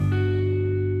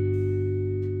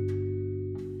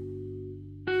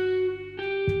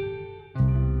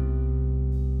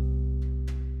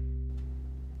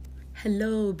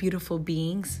Hello, beautiful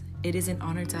beings. It is an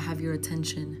honor to have your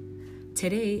attention.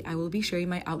 Today, I will be sharing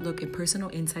my outlook and personal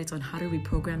insights on how to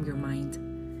reprogram your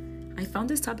mind. I found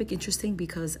this topic interesting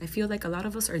because I feel like a lot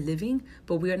of us are living,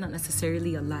 but we are not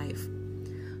necessarily alive.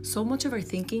 So much of our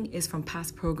thinking is from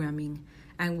past programming,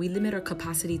 and we limit our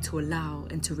capacity to allow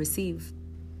and to receive.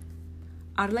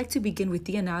 I'd like to begin with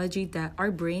the analogy that our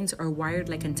brains are wired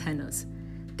like antennas.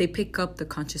 They pick up the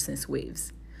consciousness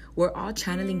waves. We're all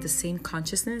channeling the same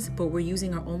consciousness, but we're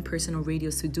using our own personal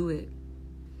radios to do it.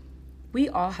 We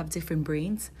all have different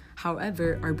brains.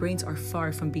 However, our brains are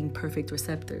far from being perfect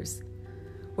receptors.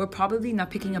 We're probably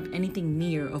not picking up anything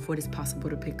near of what is possible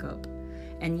to pick up.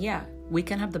 And yeah, we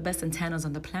can have the best antennas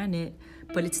on the planet,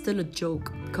 but it's still a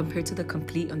joke compared to the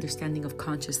complete understanding of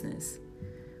consciousness.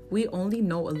 We only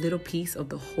know a little piece of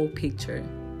the whole picture.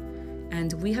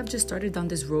 And we have just started down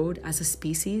this road as a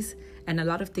species, and a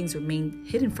lot of things remain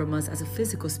hidden from us as a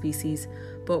physical species,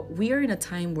 but we are in a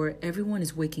time where everyone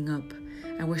is waking up,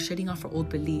 and we're shedding off our old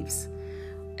beliefs.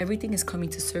 Everything is coming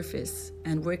to surface,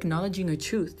 and we're acknowledging our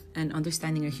truth and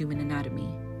understanding our human anatomy.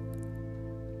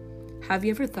 Have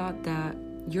you ever thought that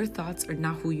your thoughts are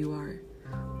not who you are?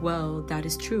 Well, that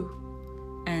is true.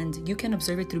 And you can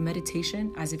observe it through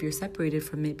meditation as if you're separated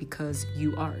from it because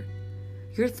you are.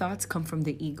 Your thoughts come from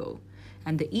the ego,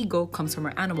 and the ego comes from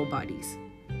our animal bodies.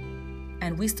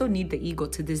 And we still need the ego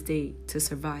to this day to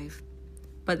survive.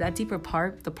 But that deeper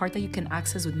part, the part that you can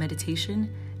access with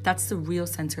meditation, that's the real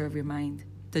center of your mind,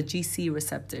 the GC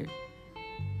receptor.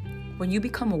 When you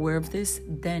become aware of this,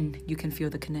 then you can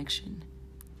feel the connection.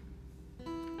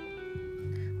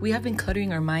 We have been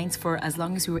cluttering our minds for as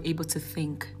long as we were able to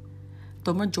think.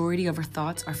 The majority of our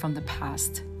thoughts are from the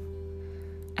past.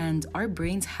 And our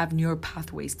brains have neural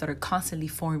pathways that are constantly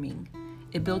forming.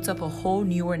 It builds up a whole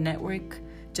neural network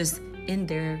just in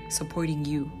there supporting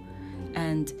you.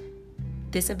 And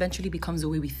this eventually becomes the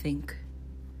way we think.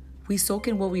 We soak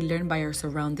in what we learn by our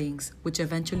surroundings, which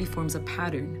eventually forms a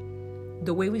pattern.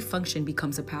 The way we function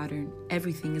becomes a pattern.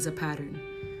 Everything is a pattern.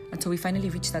 Until we finally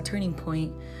reach that turning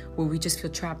point where we just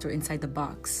feel trapped or inside the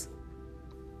box.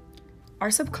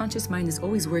 Our subconscious mind is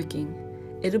always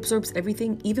working. It absorbs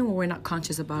everything even when we're not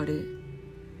conscious about it.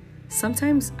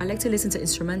 Sometimes I like to listen to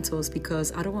instrumentals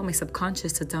because I don't want my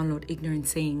subconscious to download ignorant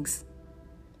sayings.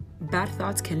 Bad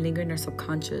thoughts can linger in our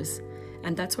subconscious,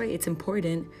 and that's why it's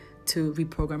important to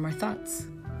reprogram our thoughts.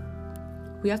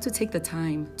 We have to take the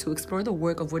time to explore the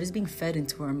work of what is being fed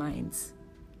into our minds.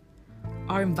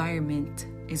 Our environment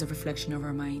is a reflection of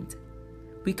our mind.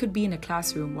 We could be in a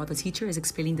classroom while the teacher is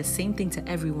explaining the same thing to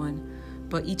everyone,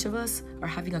 but each of us are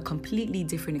having a completely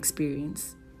different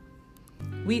experience.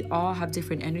 We all have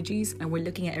different energies, and we're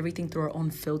looking at everything through our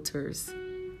own filters.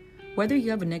 Whether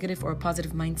you have a negative or a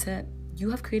positive mindset,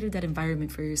 you have created that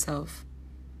environment for yourself.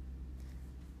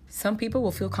 Some people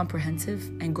will feel comprehensive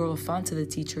and grow fond to the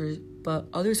teacher, but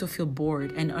others will feel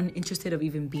bored and uninterested of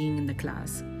even being in the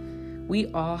class. We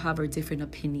all have our different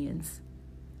opinions.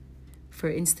 For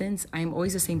instance, I am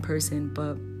always the same person,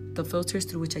 but the filters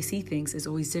through which I see things is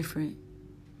always different.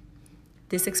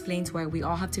 This explains why we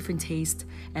all have different tastes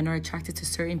and are attracted to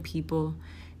certain people.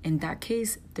 In that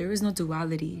case, there is no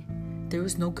duality. There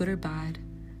is no good or bad.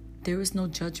 There is no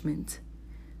judgment.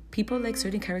 People like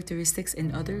certain characteristics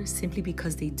in others simply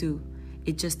because they do.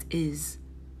 It just is.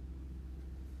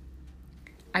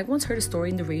 I once heard a story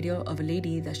in the radio of a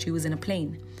lady that she was in a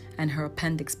plane and her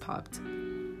appendix popped.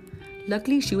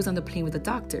 Luckily, she was on the plane with a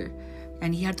doctor,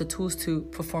 and he had the tools to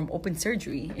perform open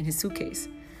surgery in his suitcase.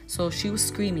 So she was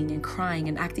screaming and crying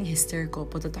and acting hysterical,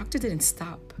 but the doctor didn't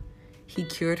stop. He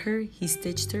cured her, he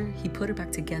stitched her, he put her back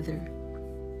together.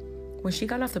 When she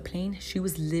got off the plane, she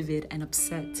was livid and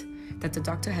upset that the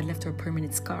doctor had left her a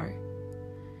permanent scar.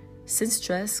 Since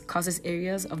stress causes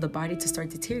areas of the body to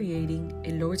start deteriorating,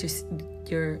 it lowers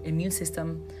your immune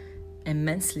system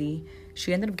immensely.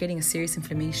 She ended up getting a serious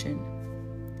inflammation.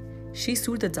 She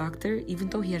sued the doctor even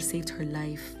though he had saved her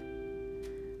life.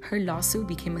 Her lawsuit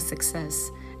became a success,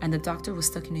 and the doctor was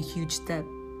stuck in a huge debt.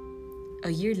 A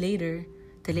year later,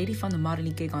 the lady found a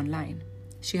modeling gig online.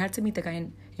 She had to meet the guy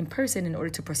in person in order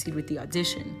to proceed with the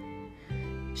audition.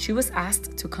 She was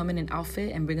asked to come in an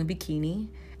outfit and bring a bikini,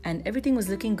 and everything was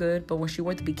looking good, but when she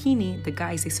wore the bikini, the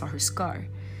guys, they saw her scar,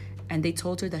 and they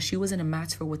told her that she wasn't a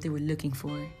match for what they were looking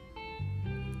for.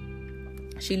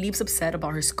 She leaves upset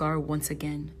about her scar once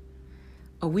again.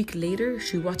 A week later,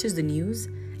 she watches the news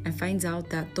and finds out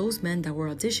that those men that were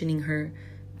auditioning her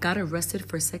got arrested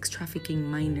for sex trafficking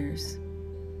minors.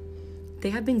 They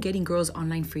had been getting girls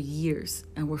online for years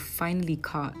and were finally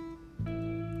caught.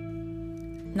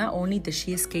 Not only did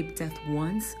she escape death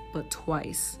once, but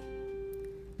twice.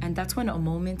 And that's when a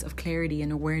moment of clarity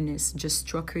and awareness just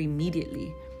struck her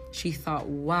immediately. She thought,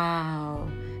 wow,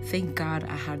 thank God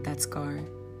I had that scar.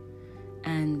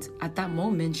 And at that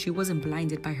moment, she wasn't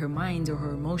blinded by her mind or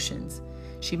her emotions.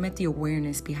 She met the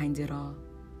awareness behind it all.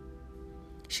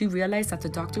 She realized that the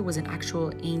doctor was an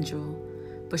actual angel,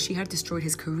 but she had destroyed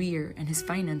his career and his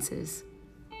finances.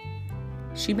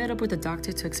 She met up with the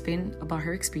doctor to explain about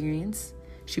her experience.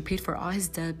 She paid for all his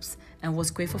debts and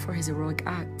was grateful for his heroic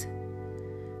act.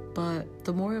 But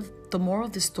the moral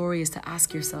of the story is to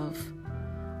ask yourself,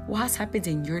 what has happened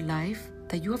in your life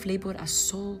that you have labeled as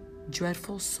so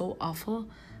dreadful, so awful,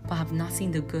 but have not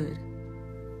seen the good?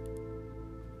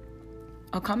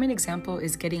 A common example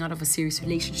is getting out of a serious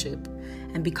relationship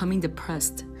and becoming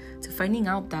depressed, to finding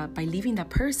out that by leaving that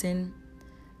person,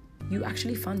 you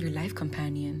actually found your life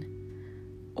companion.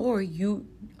 Or you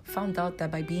found out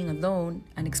that by being alone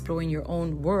and exploring your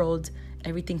own world,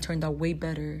 everything turned out way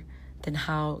better than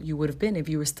how you would have been if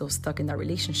you were still stuck in that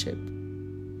relationship.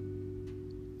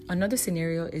 Another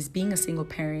scenario is being a single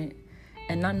parent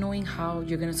and not knowing how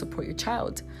you're going to support your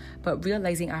child, but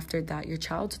realizing after that your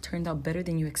child turned out better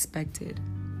than you expected.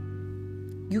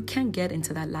 You can't get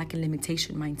into that lack and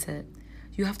limitation mindset.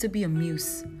 You have to be a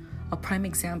muse, a prime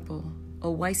example,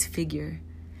 a wise figure.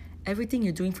 Everything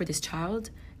you're doing for this child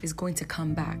is going to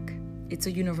come back. It's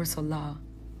a universal law.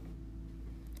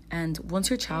 And once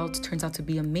your child turns out to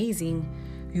be amazing,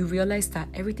 you realize that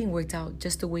everything worked out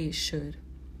just the way it should.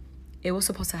 It was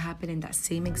supposed to happen in that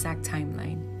same exact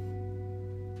timeline,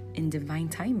 in divine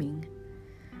timing.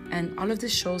 And all of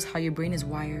this shows how your brain is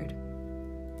wired.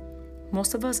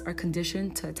 Most of us are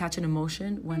conditioned to attach an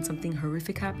emotion when something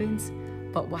horrific happens,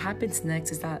 but what happens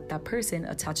next is that that person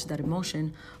attached to that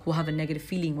emotion will have a negative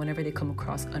feeling whenever they come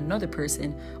across another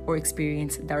person or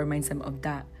experience that reminds them of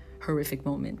that horrific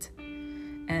moment.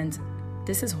 And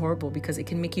this is horrible because it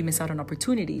can make you miss out on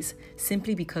opportunities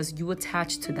simply because you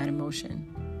attach to that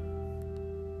emotion.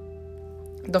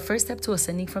 The first step to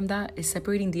ascending from that is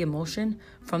separating the emotion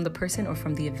from the person or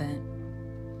from the event.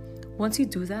 Once you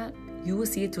do that, you will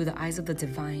see it through the eyes of the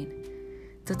divine.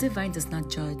 The divine does not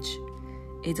judge.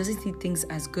 It doesn't see things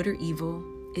as good or evil.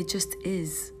 It just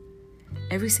is.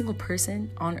 Every single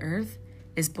person on earth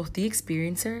is both the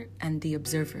experiencer and the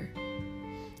observer.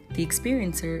 The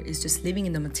experiencer is just living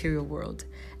in the material world,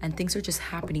 and things are just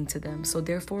happening to them, so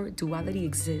therefore duality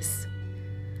exists.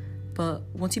 But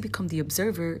once you become the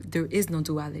observer, there is no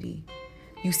duality.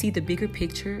 You see the bigger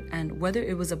picture, and whether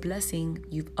it was a blessing,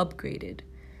 you've upgraded.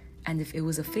 And if it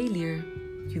was a failure,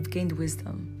 you've gained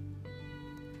wisdom.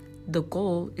 The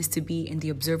goal is to be in the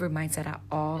observer mindset at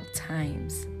all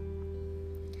times.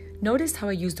 Notice how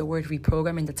I used the word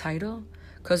reprogram in the title?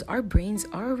 Because our brains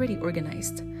are already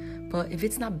organized. But if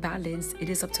it's not balanced, it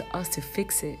is up to us to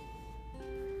fix it.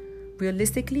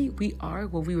 Realistically, we are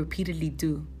what we repeatedly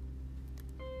do.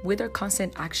 With our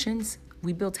constant actions,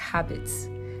 we build habits.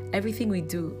 Everything we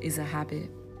do is a habit.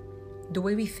 The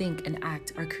way we think and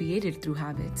act are created through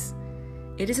habits.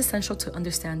 It is essential to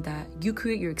understand that you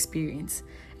create your experience,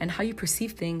 and how you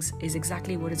perceive things is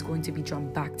exactly what is going to be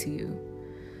drawn back to you.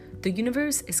 The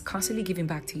universe is constantly giving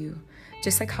back to you,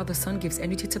 just like how the sun gives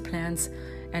energy to plants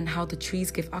and how the trees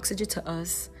give oxygen to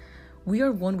us. We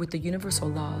are one with the universal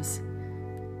laws.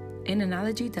 An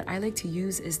analogy that I like to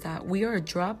use is that we are a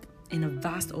drop in a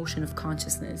vast ocean of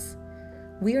consciousness.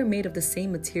 We are made of the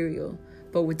same material,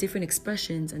 but with different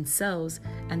expressions and cells,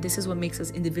 and this is what makes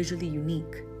us individually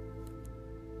unique.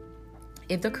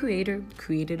 If the Creator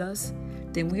created us,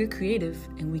 then we are creative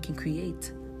and we can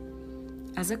create.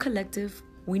 As a collective,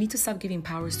 we need to stop giving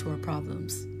powers to our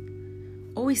problems.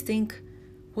 Always think,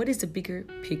 what is the bigger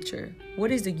picture?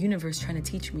 What is the universe trying to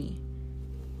teach me?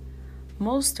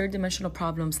 Most third-dimensional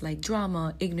problems like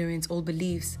drama, ignorance, old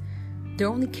beliefs, they're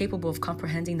only capable of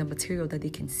comprehending the material that they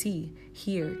can see,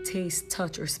 hear, taste,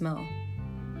 touch, or smell.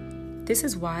 This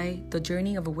is why the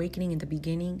journey of awakening in the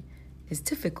beginning is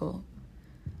difficult.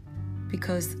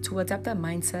 Because to adapt that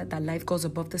mindset that life goes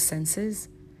above the senses,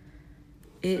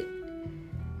 it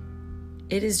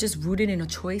is just rooted in a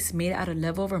choice made at a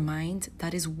level of our mind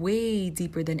that is way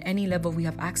deeper than any level we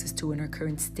have access to in our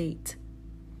current state.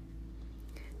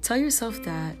 Tell yourself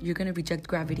that you're going to reject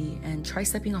gravity and try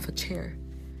stepping off a chair.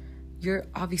 You're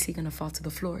obviously going to fall to the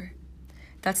floor.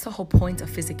 That's the whole point of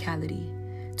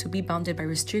physicality, to be bounded by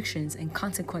restrictions and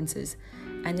consequences,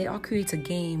 and it all creates a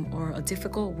game or a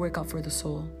difficult workout for the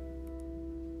soul.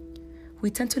 We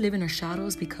tend to live in our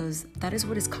shadows because that is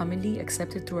what is commonly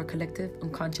accepted through our collective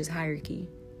unconscious hierarchy.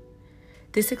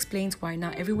 This explains why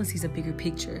not everyone sees a bigger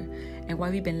picture and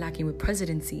why we've been lacking with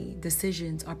presidency,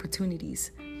 decisions,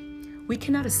 opportunities. We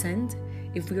cannot ascend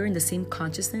if we are in the same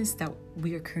consciousness that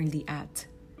we are currently at.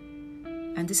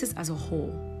 and this is as a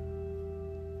whole.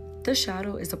 The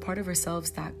shadow is the part of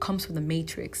ourselves that comes from the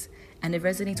matrix, and it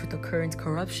resonates with the current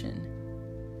corruption.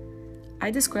 I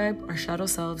describe our shadow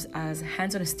selves as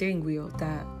hands on a steering wheel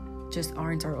that just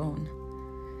aren't our own,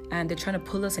 and they're trying to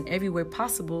pull us in everywhere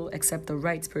possible except the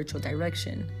right spiritual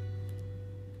direction.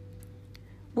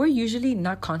 We're usually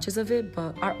not conscious of it,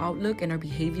 but our outlook and our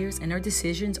behaviors and our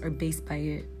decisions are based by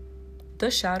it. The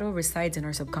shadow resides in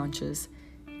our subconscious,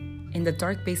 in the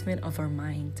dark basement of our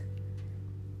mind.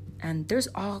 And there's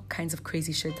all kinds of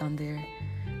crazy shit down there,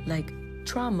 like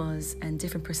traumas and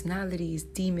different personalities,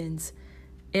 demons.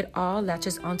 It all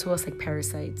latches onto us like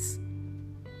parasites.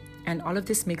 And all of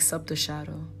this makes up the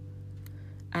shadow.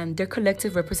 And their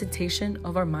collective representation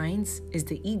of our minds is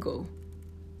the ego.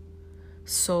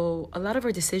 So a lot of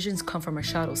our decisions come from our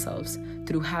shadow selves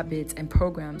through habits and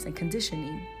programs and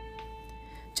conditioning.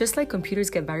 Just like computers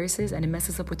get viruses and it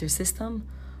messes up with their system,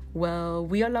 well,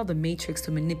 we allow the matrix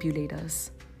to manipulate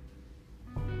us.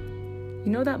 You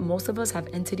know that most of us have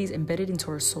entities embedded into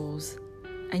our souls,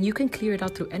 and you can clear it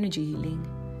out through energy healing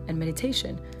and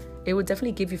meditation. It would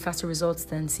definitely give you faster results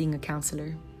than seeing a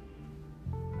counselor.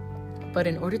 But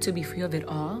in order to be free of it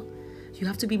all, you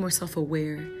have to be more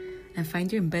self-aware and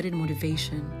find your embedded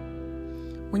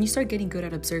motivation. When you start getting good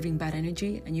at observing bad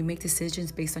energy and you make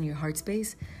decisions based on your heart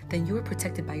space, then you are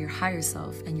protected by your higher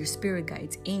self and your spirit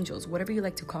guides, angels, whatever you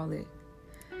like to call it.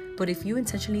 But if you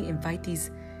intentionally invite these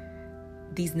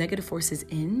negative forces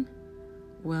in,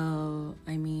 well,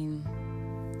 I mean,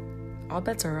 all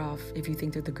bets are off if you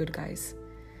think they're the good guys.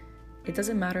 It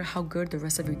doesn't matter how good the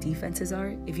rest of your defenses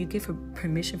are. If you give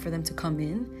permission for them to come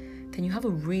in, then you have a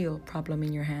real problem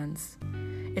in your hands.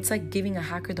 It's like giving a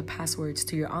hacker the passwords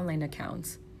to your online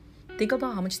accounts. Think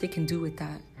about how much they can do with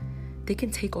that. They can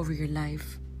take over your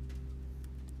life.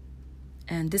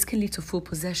 And this can lead to full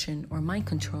possession or mind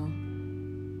control.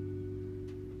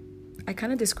 I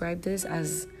kind of describe this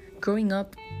as growing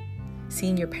up,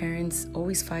 seeing your parents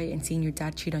always fight and seeing your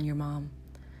dad cheat on your mom.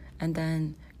 And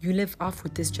then you live off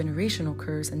with this generational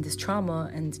curse and this trauma,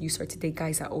 and you start to date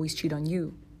guys that always cheat on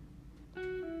you.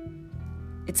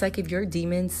 It's like if your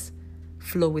demons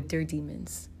flow with their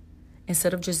demons,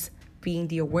 instead of just being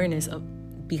the awareness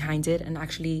behind it and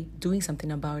actually doing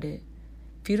something about it.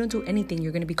 If you don't do anything,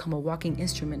 you're going to become a walking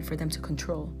instrument for them to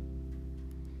control.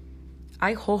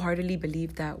 I wholeheartedly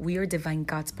believe that we are divine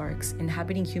God sparks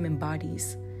inhabiting human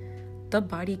bodies. The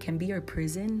body can be our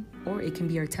prison or it can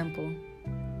be our temple.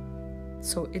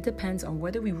 So it depends on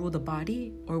whether we rule the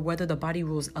body or whether the body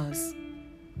rules us.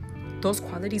 Those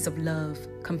qualities of love,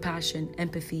 compassion,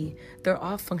 empathy, they're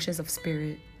all functions of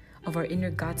spirit, of our inner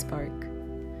God spark.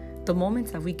 The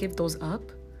moment that we give those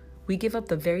up, we give up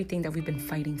the very thing that we've been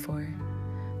fighting for.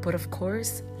 But of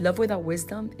course, love without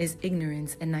wisdom is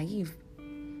ignorance and naive.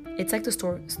 It's like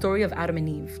the story of Adam and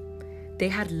Eve. They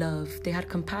had love, they had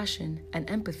compassion and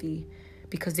empathy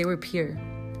because they were pure,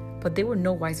 but they were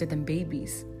no wiser than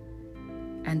babies.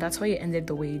 And that's why it ended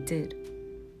the way it did.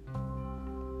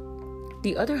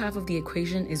 The other half of the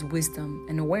equation is wisdom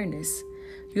and awareness.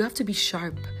 You have to be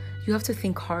sharp. You have to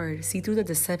think hard, see through the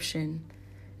deception.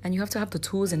 And you have to have the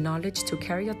tools and knowledge to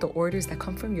carry out the orders that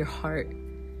come from your heart.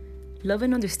 Love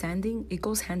and understanding, it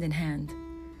goes hand in hand.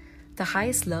 The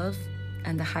highest love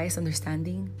and the highest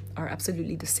understanding are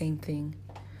absolutely the same thing.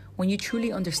 When you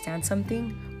truly understand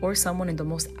something or someone in the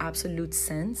most absolute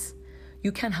sense,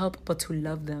 you can't help but to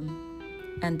love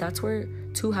them. And that's where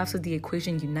two halves of the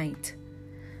equation unite.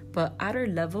 But at our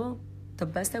level, the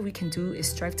best that we can do is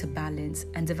strive to balance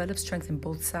and develop strength in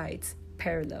both sides,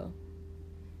 parallel.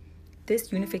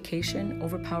 This unification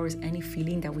overpowers any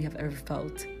feeling that we have ever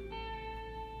felt.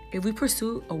 If we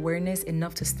pursue awareness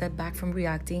enough to step back from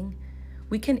reacting,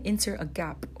 we can insert a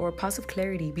gap or a pause of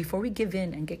clarity before we give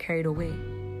in and get carried away.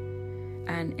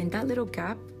 And in that little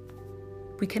gap,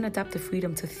 we can adapt the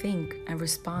freedom to think and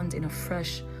respond in a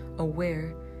fresh,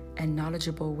 aware, and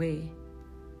knowledgeable way.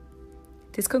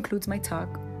 This concludes my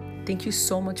talk. Thank you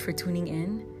so much for tuning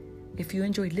in. If you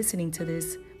enjoyed listening to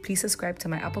this, please subscribe to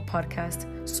my Apple podcast,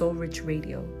 Soul Rich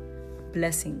Radio.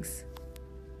 Blessings.